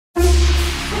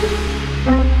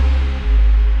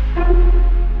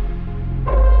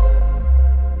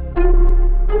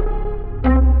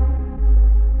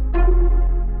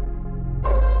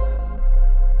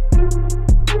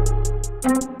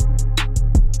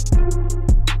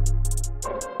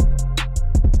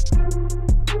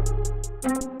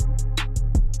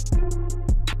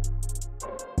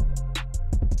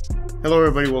Hello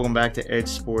everybody, welcome back to Edge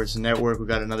Sports Network. We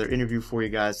got another interview for you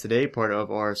guys today, part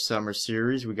of our summer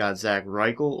series. We got Zach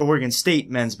Reichle, Oregon State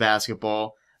men's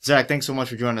basketball. Zach, thanks so much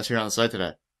for joining us here on the site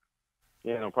today.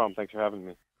 Yeah, no problem. Thanks for having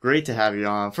me. Great to have you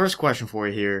on. First question for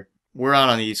you here. We're out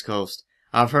on the East Coast.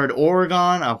 I've heard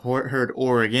Oregon, I've heard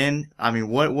Oregon. I mean,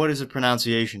 what is the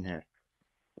pronunciation here?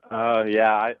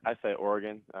 I say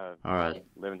Oregon. All right. Been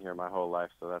living here my whole life,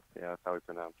 so that's how we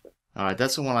pronounce it. All right,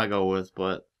 that's the one I go with,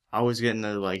 but I always get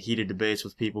into heated debates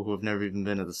with people who have never even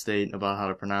been to the state about how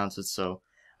to pronounce it, so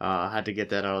I had to get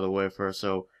that out of the way first.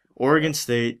 So Oregon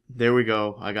State, there we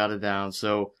go. I got it down.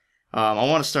 So I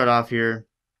want to start off here.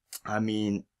 I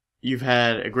mean, you've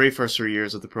had a great first 3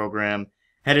 years of the program.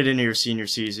 Headed into your senior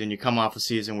season, you come off a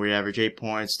season where you average 8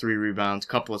 points, 3 rebounds,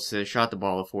 couple assists, shot the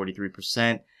ball at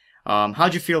 43%.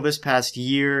 How'd you feel this past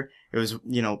year? It was,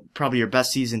 probably your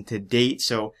best season to date.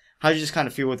 So how'd you just kind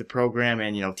of feel with the program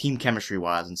and, team chemistry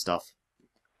wise and stuff?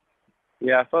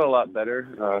 Yeah, I felt a lot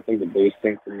better. I think the biggest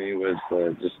thing for me was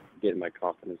just getting my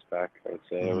confidence back. I would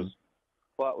say I was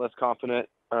a lot less confident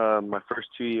my first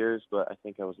 2 years, but I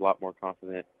think I was a lot more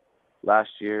confident last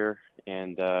year.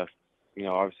 And,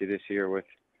 obviously this year with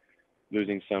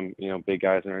losing some, big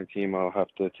guys on our team, I'll have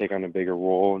to take on a bigger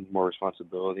role and more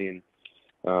responsibility. And,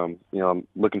 I'm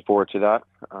looking forward to that.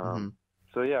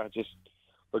 So, yeah, just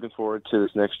looking forward to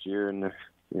this next year and,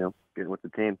 getting with the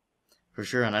team. For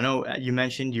sure. And I know you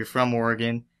mentioned you're from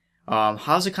Oregon.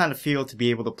 How's it kind of feel to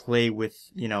be able to play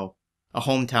with, a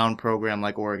hometown program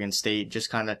like Oregon State, just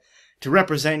kind of to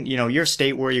represent, your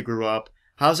state where you grew up?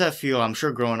 How's that feel? I'm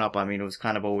sure growing up, it was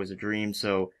kind of always a dream.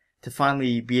 So to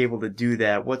finally be able to do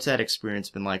that, what's that experience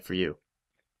been like for you?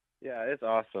 Yeah, it's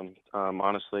awesome,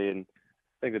 honestly. And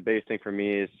I think the biggest thing for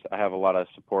me is I have a lot of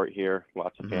support here,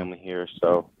 lots of family here.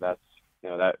 So that's,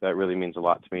 that really means a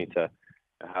lot to me to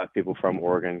have people from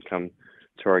Oregon come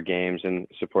to our games and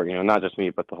support, not just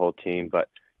me, but the whole team. But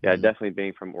yeah, definitely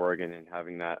being from Oregon and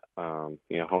having that,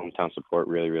 hometown support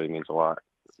really, really means a lot.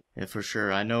 Yeah, for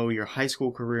sure. I know your high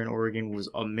school career in Oregon was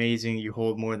amazing. You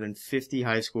hold more than 50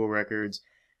 high school records.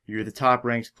 You're the top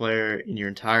ranked player in your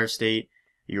entire state.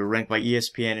 You were ranked by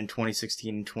ESPN in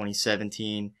 2016 and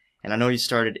 2017. And I know you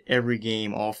started every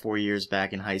game all 4 years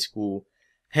back in high school.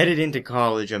 Headed into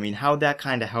college, how'd that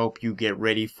kind of help you get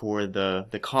ready for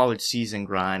the college season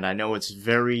grind? I know it's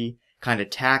very kind of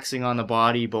taxing on the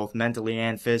body, both mentally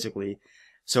and physically.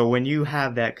 So when you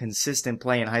have that consistent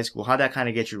play in high school, how'd that kind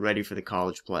of get you ready for the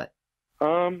college play?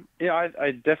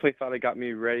 I definitely thought it got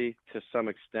me ready to some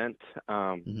extent.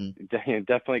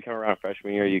 Definitely come around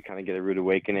freshman year, you kind of get a rude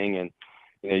awakening and,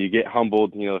 you get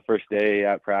humbled, the first day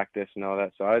at practice and all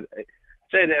that. So I'd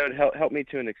say that would help me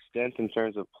to an extent in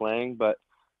terms of playing, but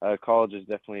college is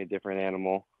definitely a different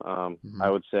animal. I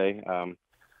would say,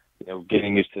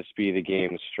 getting used to the speed of the game,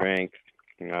 the strength,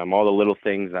 all the little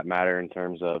things that matter in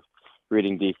terms of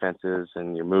reading defenses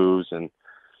and your moves and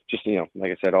just,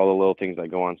 like I said, all the little things that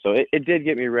go on. So it did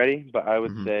get me ready, but I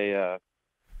would say,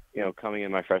 coming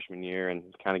in my freshman year and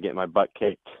kind of getting my butt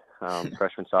kicked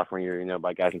freshman, sophomore year,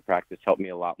 by guys in practice helped me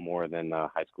a lot more than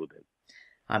high school did.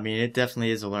 It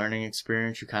definitely is a learning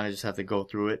experience. You kind of just have to go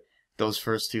through it those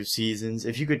first 2 seasons.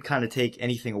 If you could kind of take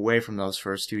anything away from those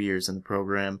first 2 years in the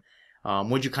program,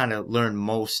 what'd you kind of learn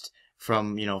most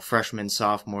from, freshman,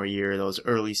 sophomore year, those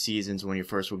early seasons when you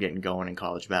first were getting going in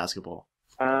college basketball?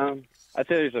 I'd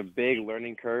say there's a big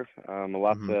learning curve.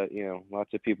 Lots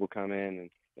of people come in, and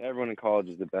everyone in college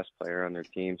is the best player on their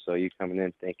team. So you coming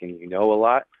in thinking you know a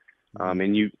lot, and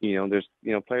there's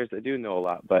players that do know a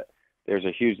lot, but there's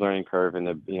a huge learning curve and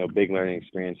a big learning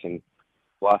experience and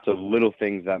lots of little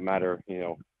things that matter,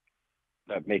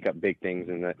 that make up big things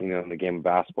in the game of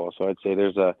basketball. So I'd say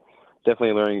there's definitely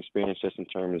a learning experience just in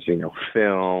terms of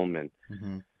film and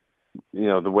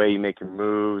the way you make your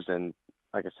moves and,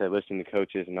 like I said, listening to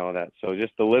coaches and all that. So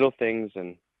just the little things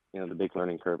and, the big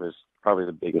learning curve is probably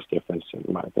the biggest difference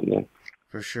in my opinion.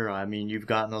 For sure. You've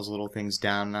gotten those little things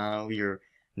down now. You're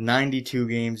 92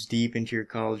 games deep into your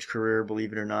college career,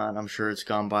 believe it or not. I'm sure it's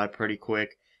gone by pretty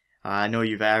quick. I know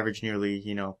you've averaged nearly,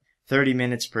 30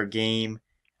 minutes per game.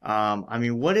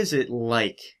 What is it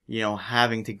like,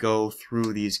 having to go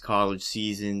through these college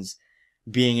seasons,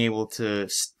 being able to,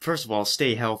 first of all,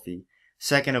 stay healthy?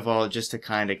 Second of all, just to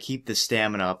kind of keep the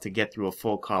stamina up to get through a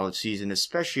full college season,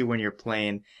 especially when you're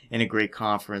playing in a great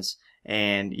conference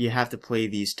and you have to play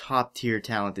these top-tier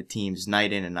talented teams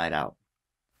night in and night out.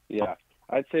 Yeah,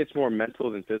 I'd say it's more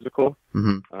mental than physical.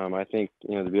 I think,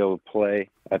 to be able to play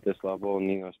at this level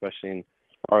and, especially in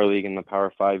our league in the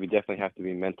Power 5, you definitely have to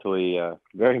be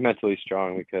very mentally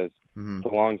strong because it's a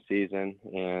long season.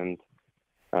 And,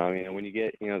 when you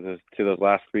get, to those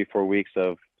last 3-4 weeks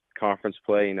of conference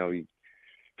play,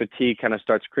 fatigue kind of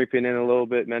starts creeping in a little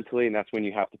bit mentally, and that's when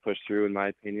you have to push through, in my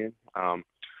opinion.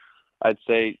 I'd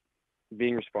say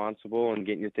being responsible and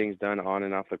getting your things done on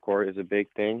and off the court is a big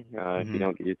thing. If you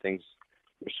don't get your things,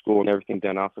 your school and everything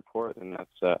done off the court, then that's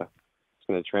it's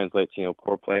going to translate to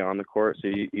poor play on the court. So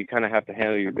you kind of have to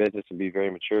handle your business and be very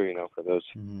mature, for those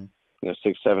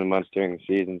 6-7 months during the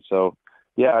season. So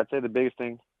yeah, I'd say the biggest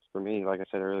thing for me, like I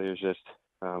said earlier, is just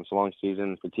it's a long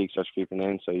season, fatigue starts creeping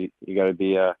in, so you got to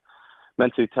be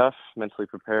mentally tough, mentally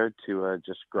prepared to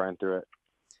just grind through it.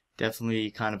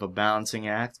 Definitely kind of a balancing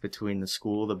act between the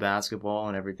school, the basketball,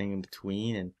 and everything in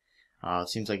between. And it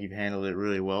seems like you've handled it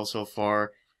really well so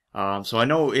far. So I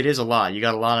know it is a lot. You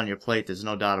got a lot on your plate. There's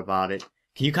no doubt about it.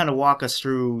 Can you kind of walk us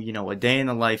through, a day in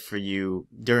the life for you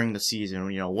during the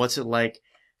season? What's it like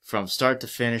from start to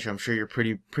finish? I'm sure you're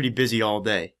pretty busy all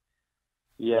day.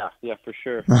 Yeah, for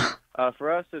sure.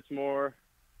 For us, it's more,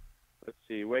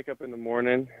 wake up in the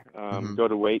morning, go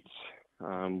to weights,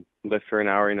 lift for an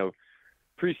hour,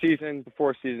 Preseason,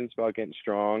 before season, it's about getting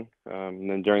strong, and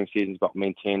then during season, it's about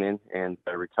maintaining and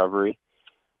recovery.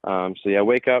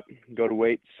 Wake up, go to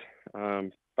weights,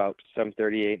 about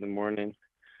 7:38 in the morning.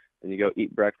 Then you go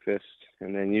eat breakfast,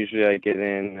 and then usually I get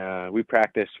in. We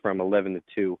practice from 11 to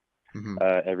 2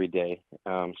 every day.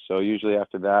 So usually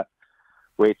after that,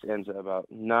 weights ends at about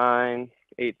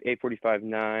 8:45,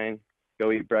 9.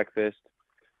 Go eat breakfast,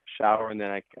 shower, and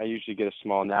then I usually get a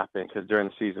small nap in because during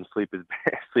the season sleep is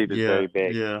very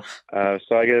big. Yeah.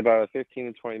 So I get about a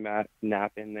 15 to 20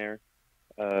 nap in there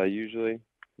usually.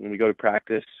 And we go to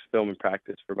practice, film and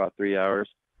practice for about 3 hours.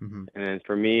 And then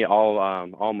for me,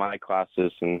 all my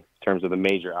classes in terms of the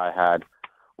major I had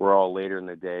were all later in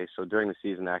the day. So during the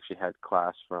season, I actually had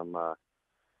class from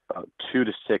about 2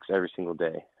 to 6 every single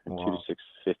day. Wow. 2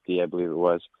 to 6:50, I believe it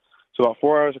was. So about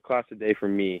 4 hours of class a day for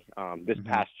me this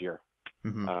past year.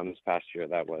 This past year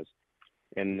that was.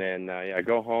 And then I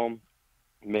go home,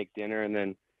 make dinner, and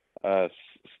then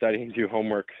study and do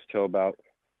homework till about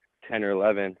 10 or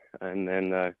 11, and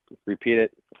then repeat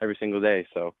it every single day.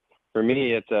 So for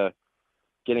me, it's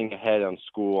getting ahead on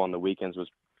school on the weekends was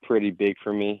pretty big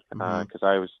for me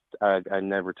because I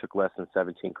never took less than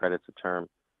 17 credits a term.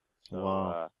 So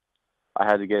wow. I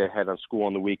had to get ahead on school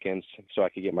on the weekends so I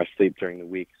could get my sleep during the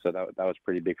week. So that was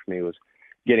pretty big for me, was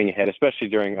getting ahead, especially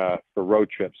during for road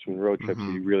trips. When road trips,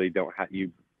 you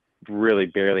really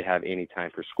barely have any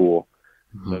time for school.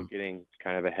 So getting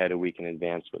kind of ahead a week in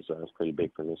advance was pretty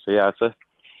big for me. So yeah, it's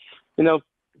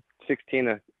 16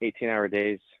 to 18-hour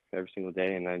days every single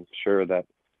day, and I'm sure that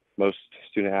most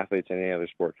student athletes in any other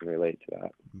sport can relate to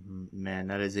that. Man,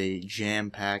 that is a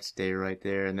jam-packed day right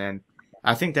there. And then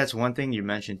I think that's one thing you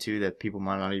mentioned too that people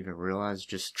might not even realize,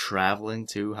 just traveling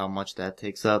too, how much that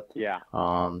takes up. Yeah.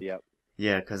 Yep.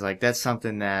 Yeah, because that's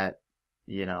something that,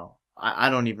 I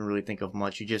don't even really think of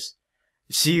much. You just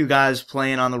see you guys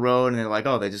playing on the road and they're like,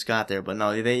 oh, they just got there. But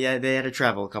no, they had to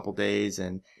travel a couple days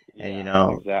and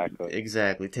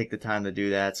exactly take the time to do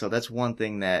that. So that's one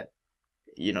thing that,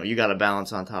 you got to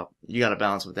balance on top. You got to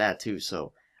balance with that too.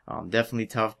 So definitely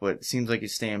tough, but it seems like you're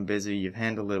staying busy. You've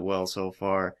handled it well so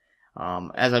far.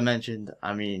 As I mentioned,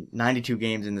 92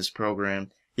 games in this program.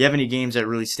 You have any games that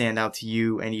really stand out to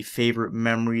you? Any favorite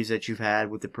memories that you've had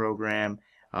with the program?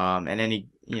 And any,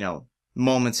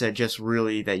 moments that just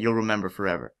really, that you'll remember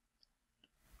forever?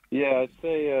 Yeah, I'd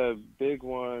say a big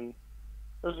one.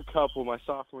 There's a couple. My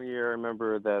sophomore year, I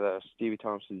remember that Stevie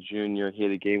Thompson Jr., he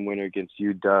had a game winner against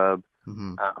UW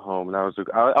at home. And I was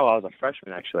a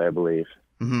freshman, actually, I believe.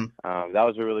 That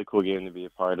was a really cool game to be a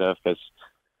part of because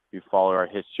if you follow our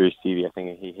history, Stevie, I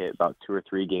think he hit about 2 or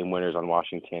 3 game winners on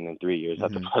Washington in 3 years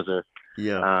at the buzzer.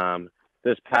 Yeah.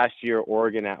 This past year,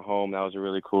 Oregon at home, that was a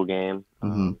really cool game.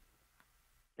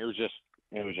 It was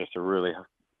just a really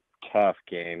tough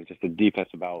game. Just the defense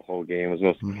about the whole game was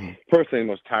personally the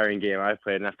most tiring game I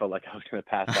played, and I felt like I was going to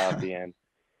pass out at the end.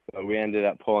 But we ended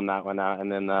up pulling that one out,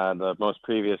 and then the most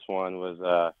previous one was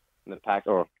in the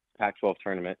Pac-12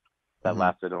 tournament that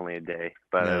lasted only a day,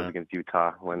 but it was against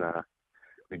Utah when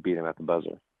we beat them at the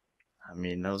buzzer.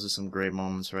 Those are some great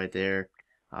moments right there.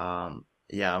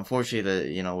 Yeah,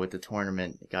 unfortunately, with the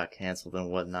tournament, it got canceled and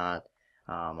whatnot.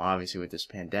 Obviously, with this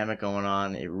pandemic going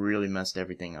on, it really messed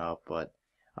everything up. But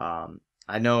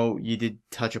I know you did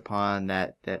touch upon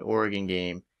that Oregon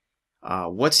game.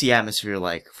 What's the atmosphere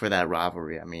like for that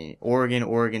rivalry?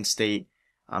 Oregon State,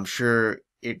 I'm sure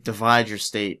it divides your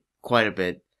state quite a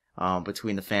bit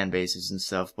between the fan bases and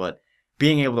stuff. But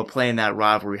being able to play in that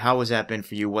rivalry, how has that been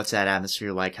for you? What's that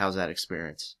atmosphere like? How's that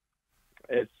experience?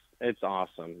 It's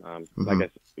awesome.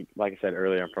 Like I said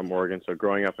earlier, I'm from Oregon, so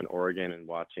growing up in Oregon and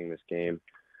watching this game,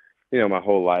 my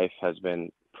whole life has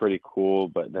been pretty cool,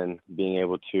 but then being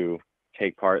able to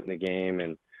take part in the game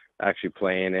and actually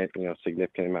play in it,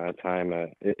 significant amount of time,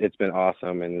 it's been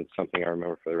awesome, and it's something I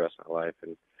remember for the rest of my life,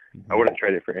 and I Hmm. wouldn't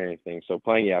trade it for anything. So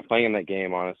playing in that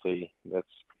game, honestly, that's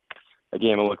a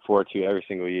game I look forward to every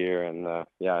single year, and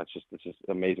it's just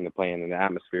amazing to play in, and the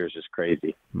atmosphere is just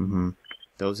crazy. Hmm.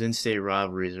 Those in-state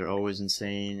rivalries are always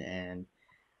insane, and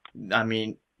I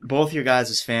mean, both your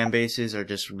guys' fan bases are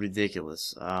just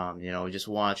ridiculous. Just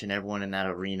watching everyone in that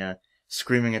arena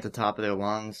screaming at the top of their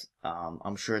lungs.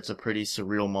 I'm sure it's a pretty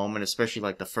surreal moment, especially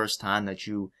like the first time that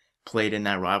you played in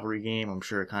that rivalry game. I'm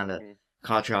sure it kind of Hmm.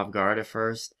 caught you off guard at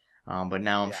first. But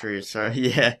now I'm Yeah, sure you're for sure.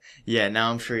 starting, yeah,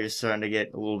 now I'm sure you're starting to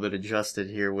get a little bit adjusted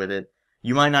here with it.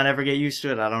 You might not ever get used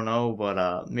to it, I don't know,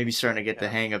 but maybe starting to get the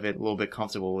Yeah, hang of it, a little bit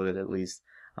comfortable with it at least.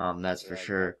 That's for yeah,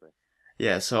 sure. exactly.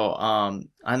 Yeah, so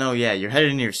I know, yeah, you're headed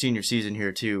into your senior season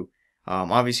here too.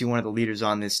 Obviously one of the leaders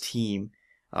on this team,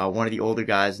 one of the older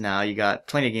guys now. You got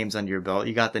plenty of games under your belt.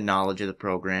 You got the knowledge of the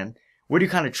program. What are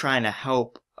you kind of trying to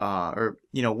help, or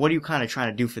what are you kind of trying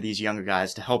to do for these younger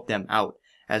guys to help them out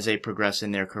as they progress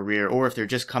in their career, or if they're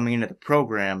just coming into the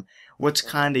program? What's Hmm.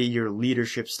 kind of your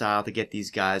leadership style to get these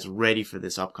guys ready for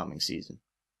this upcoming season?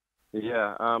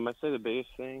 Yeah, I'd say the biggest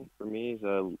thing for me is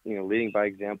leading by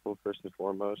example first and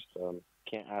foremost.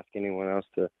 Can't ask anyone else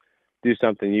to do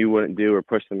something you wouldn't do or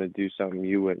push them to do something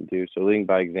you wouldn't do. So leading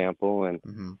by example, and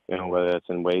Hmm. whether it's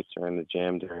in weights or in the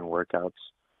gym during workouts,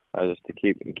 just to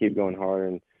keep going hard.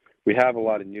 And we have a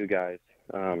lot of new guys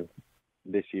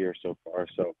this year so far.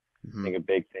 So I Hmm. think a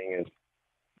big thing is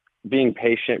being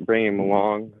patient, bringing them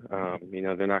along.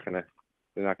 They're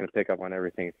not gonna pick up on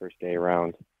everything first day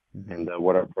around, Hmm. and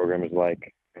what our program is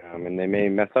like. And they may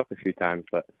mess up a few times,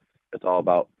 but it's all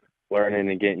about learning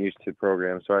and getting used to the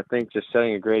program. So I think just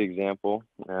setting a great example,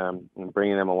 and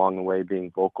bringing them along the way,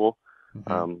 being vocal,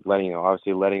 Hmm.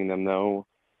 obviously letting them know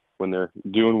when they're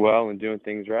doing well and doing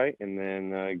things right, and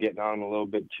then getting on them a little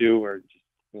bit too, or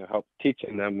just help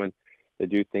teaching them when they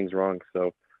do things wrong.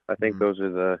 So I think Hmm. those are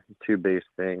the two biggest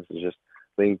things: is just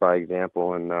leading by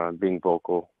example and being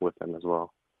vocal with them as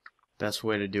well. Best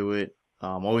way to do it.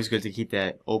 Always good to keep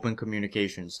that open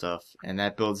communication stuff, and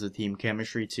that builds the team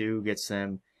chemistry too, gets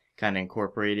them kind of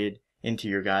incorporated into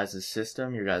your guys'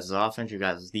 system, your guys' offense, your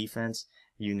guys' defense,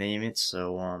 you name it.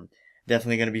 So,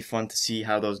 definitely going to be fun to see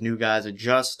how those new guys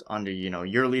adjust under,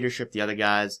 your leadership, the other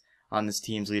guys on this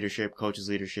team's leadership, coach's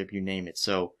leadership, you name it.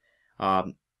 So,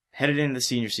 um, headed into the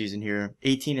senior season here,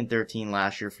 18 and 13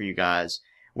 last year for you guys.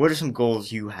 What are some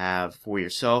goals you have for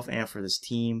yourself and for this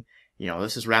team?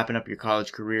 This is wrapping up your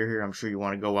college career here. I'm sure you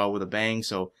want to go out with a bang.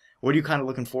 So, what are you kind of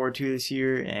looking forward to this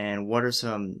year, and what are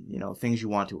some, things you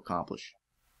want to accomplish?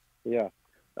 Yeah.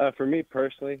 For me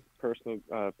personally,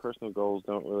 personal goals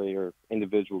don't really, or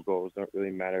individual goals don't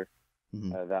really matter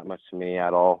Hmm. that much to me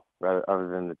at all, rather other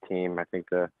than the team. I think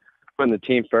putting the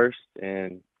team first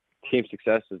and team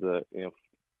success is the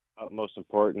utmost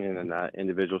important, and then that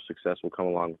individual success will come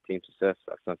along with team success.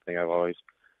 That's something I've always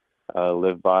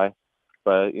lived by.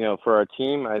 But for our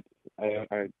team, I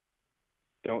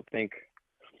don't think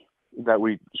that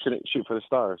we shouldn't shoot for the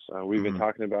stars. We've been Hmm.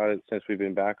 talking about it since we've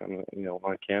been back on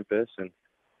on campus, and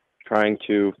trying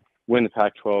to win the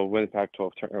Pac-12, win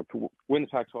the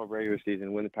Pac-12 regular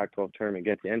season, win the Pac-12 tournament,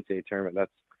 get the NCAA tournament.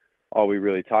 That's all we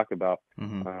really talk about.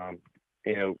 Hmm. Um,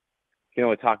 you know, you can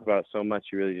only talk about it so much.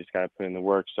 You really just got to put in the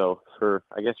work. So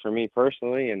I guess for me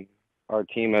personally and our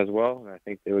team as well, and I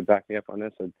think they would back me up on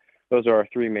this. And those are our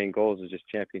three main goals: is just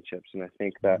championships. And I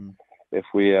think that Hmm. if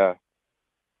we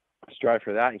strive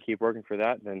for that and keep working for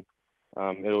that, then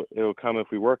it'll come if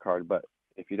we work hard. But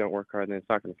if you don't work hard, then it's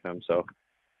not going to come. So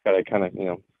gotta kind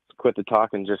of quit the talk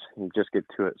and just get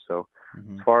to it. So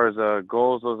Hmm. as far as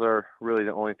goals, those are really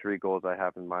the only three goals I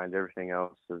have in mind. Everything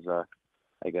else is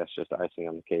I guess just icing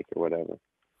on the cake or whatever.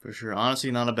 For sure. Honestly,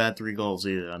 not a bad three goals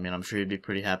either. I mean, I'm sure you'd be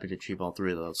pretty happy to achieve all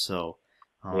three of those. So,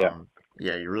 Yeah.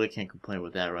 yeah, you really can't complain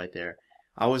with that right there.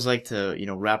 I always like to,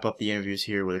 wrap up the interviews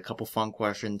here with a couple fun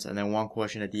questions and then one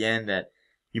question at the end that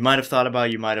you might have thought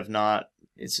about, you might have not.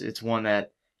 It's one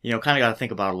that, kind of got to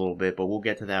think about a little bit, but we'll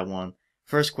get to that one.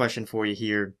 First question for you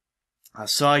here. I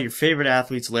saw your favorite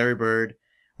athletes, Larry Bird.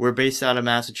 We're based out of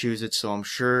Massachusetts, so I'm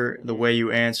sure the Hmm. way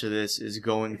you answer this is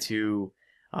going to,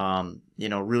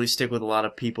 really stick with a lot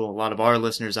of people, a lot of our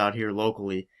listeners out here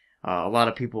locally. A lot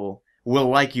of people will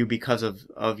like you because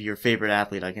of your favorite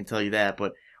athlete. I can tell you that.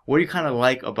 But what do you kind of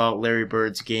like about Larry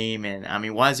Bird's game? And I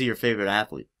mean, why is he your favorite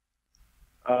athlete?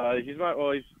 He's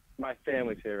my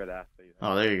family's favorite athlete.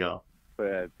 Oh, there you go. Put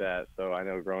it at that. So I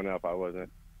know growing up I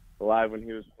wasn't alive when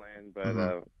he was playing, but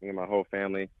Hmm. my whole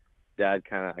family, dad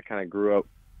I kind of grew up.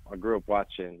 I grew up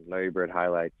watching Larry Bird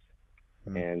highlights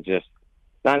and just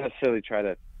not necessarily try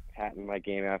to patent my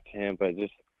game after him, but he's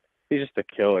just a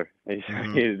killer. That's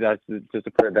just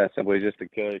to put it that simply. He's just a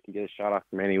killer. He can get a shot off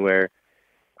from anywhere.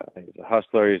 He's a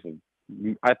hustler.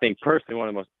 I think personally one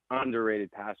of the most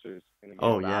underrated passers in the game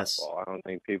Oh of yes. basketball. I don't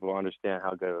think people understand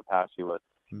how good of a passer he was.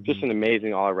 Just Hmm. an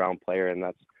amazing all-around player, and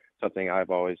that's something I've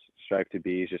always strived to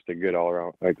be. He's just a good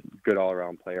all-around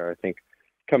player. I think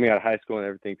coming out of high school and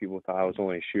everything, people thought I was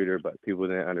only a shooter, but people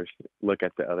didn't look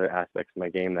at the other aspects of my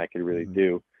game that I could really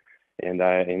do. And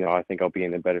I think I'll be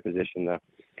in a better position to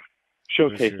For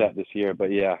showcase sure. that this year.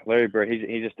 But yeah, Larry Bird,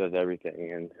 he just does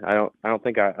everything, and I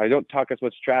don't talk as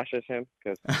much trash as him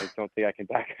because I don't think I can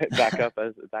back up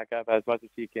as much as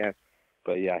he can.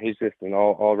 But yeah, he's just an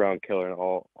all around killer and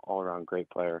all around great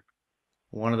player.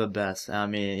 One of the best. I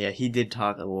mean, yeah, he did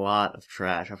talk a lot of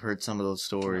trash. I've heard some of those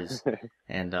stories,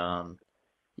 and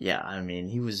yeah, I mean,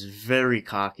 he was very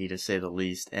cocky to say the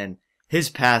least. And his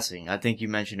passing, I think you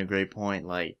mentioned a great point.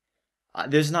 Like,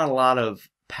 there's not a lot of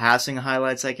passing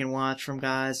highlights I can watch from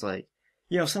guys. Like,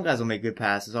 some guys will make good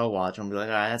passes. I'll watch them, be like,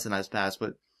 all right, that's a nice pass.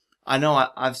 But I know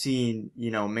I've seen,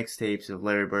 mixtapes of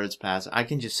Larry Bird's pass. I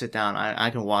can just sit down. I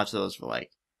can watch those for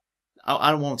like,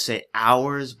 I won't say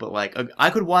hours, but like,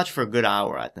 I could watch for a good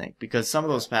hour, I think, because some of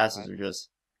Yeah, those passes are just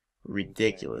insane.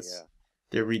 ridiculous. Yeah,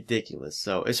 They're ridiculous.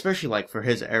 So, especially like for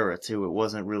his era too, it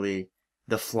wasn't really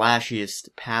the flashiest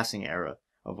passing era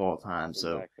of all time.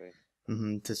 So,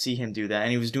 exactly. to see him do that,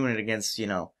 and he was doing it against,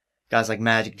 guys like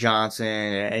Magic Johnson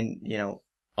and,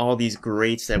 all these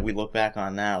greats that we look back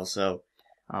on now. So,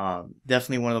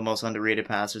 definitely one of the most underrated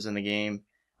passers in the game.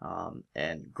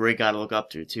 And great guy to look up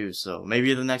to too. So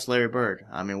maybe the next Larry Bird.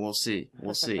 I mean, we'll see.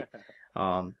 We'll see.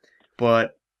 Um,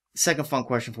 but second fun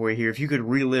question for you here. If you could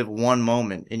relive one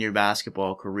moment in your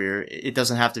basketball career, it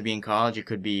doesn't have to be in college. It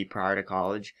could be prior to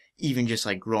college, even just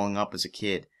like growing up as a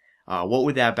kid. What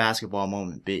would that basketball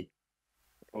moment be?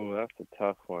 Oh, that's a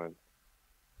tough one.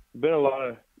 Been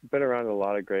around a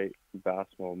lot of great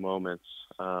basketball moments.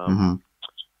 Mm-hmm.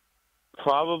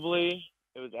 Probably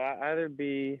it would either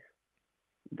be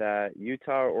that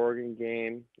Utah Oregon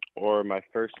game or my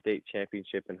first state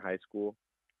championship in high school.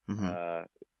 Mm-hmm. Uh,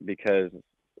 because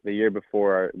the year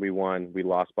before we won, we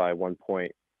lost by 1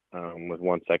 point with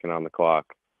 1 second on the clock.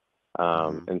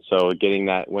 Mm-hmm. And so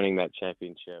winning that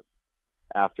championship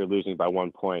after losing by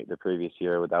 1 point the previous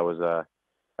year, that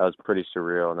was pretty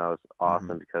surreal, and that was Mm-hmm.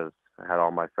 awesome because I had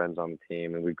all my friends on the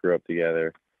team and we grew up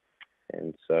together.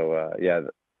 And so yeah,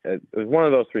 it was one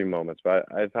of those three moments. But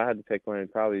if I had to pick one,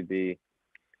 it'd probably be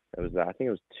I think it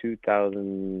was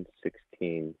 2016,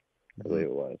 I Mm-hmm. believe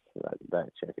it was that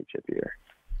championship year.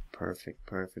 Perfect,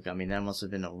 perfect. I mean, that must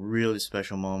have been a really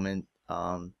special moment.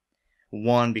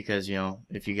 One, because,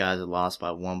 if you guys had lost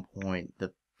by 1 point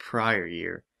the prior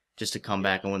year, just to come Yeah.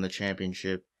 back and win the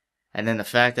championship. And then the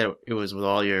fact that it was with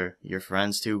all your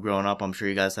friends too growing up, I'm sure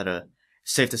you guys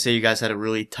safe to say you guys had a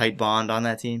really tight bond on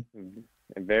that team.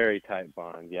 A very tight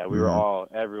bond. Yeah, we were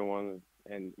Mm-hmm. everyone,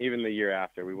 and even the year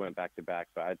after, we went back to back.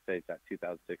 But I'd say that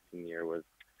 2016 year was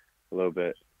a little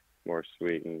bit more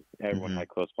sweet, and everyone Mm-hmm. had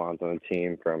close bonds on the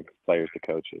team, from players to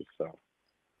coaches. So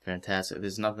Fantastic.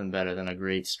 There's nothing better than a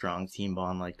great, strong team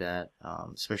bond like that,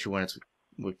 especially when it's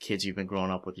with kids you've been growing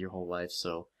up with your whole life.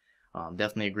 So,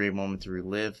 definitely a great moment to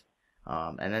relive.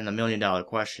 And then the $1 million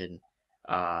question,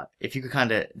 if you could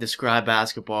kind of describe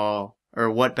basketball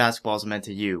or what basketball is meant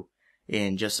to you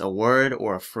in just a word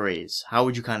or a phrase, how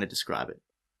would you kind of describe it?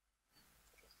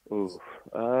 ooh,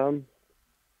 um,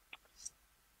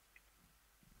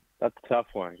 that's a tough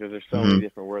one because there's so many Mm-hmm.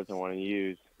 different words I want to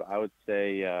use. But I would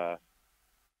say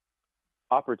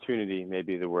opportunity may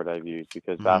be the word I've used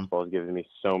because Mm-hmm. basketball has given me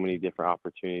so many different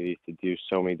opportunities to do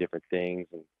so many different things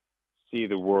and see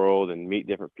the world and meet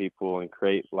different people and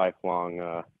create lifelong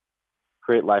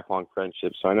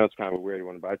friendships. So I know it's kind of a weird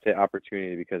one, but I'd say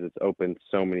opportunity because it's opened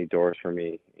so many doors for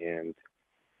me and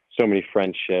so many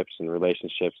friendships and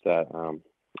relationships that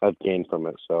I've gained from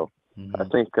it. So I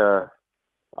Mm-hmm. think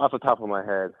off the top of my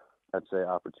head, I'd say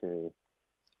opportunity.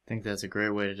 I think that's a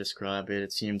great way to describe it.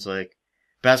 It seems like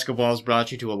basketball has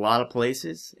brought you to a lot of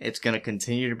places. It's going to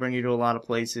continue to bring you to a lot of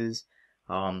places.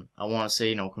 I want to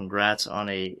say, congrats on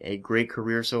a great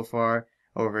career so far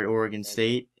over at Oregon Thank you.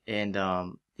 State. And,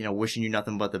 wishing you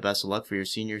nothing but the best of luck for your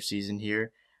senior season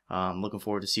here. Looking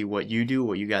forward to see what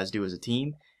you guys do as a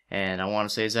team. And I want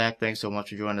to say, Zach, thanks so much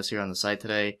for joining us here on the site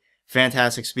today.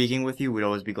 Fantastic speaking with you. We'd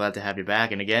always be glad to have you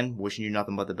back. And again, wishing you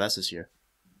nothing but the best this year.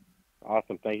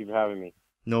 Awesome. Thank you for having me.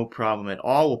 No problem at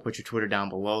all. We'll put your Twitter down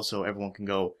below so everyone can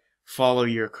go follow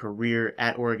your career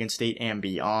at Oregon State and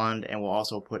beyond. And we'll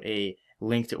also put a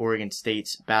link to Oregon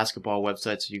State's basketball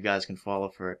website so you guys can follow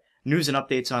for news and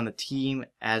updates on the team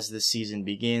as the season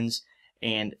begins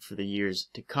and for the years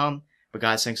to come. But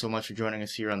guys, thanks so much for joining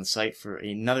us here on the site for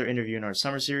another interview in our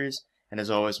summer series. And as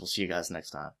always, we'll see you guys next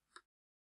time.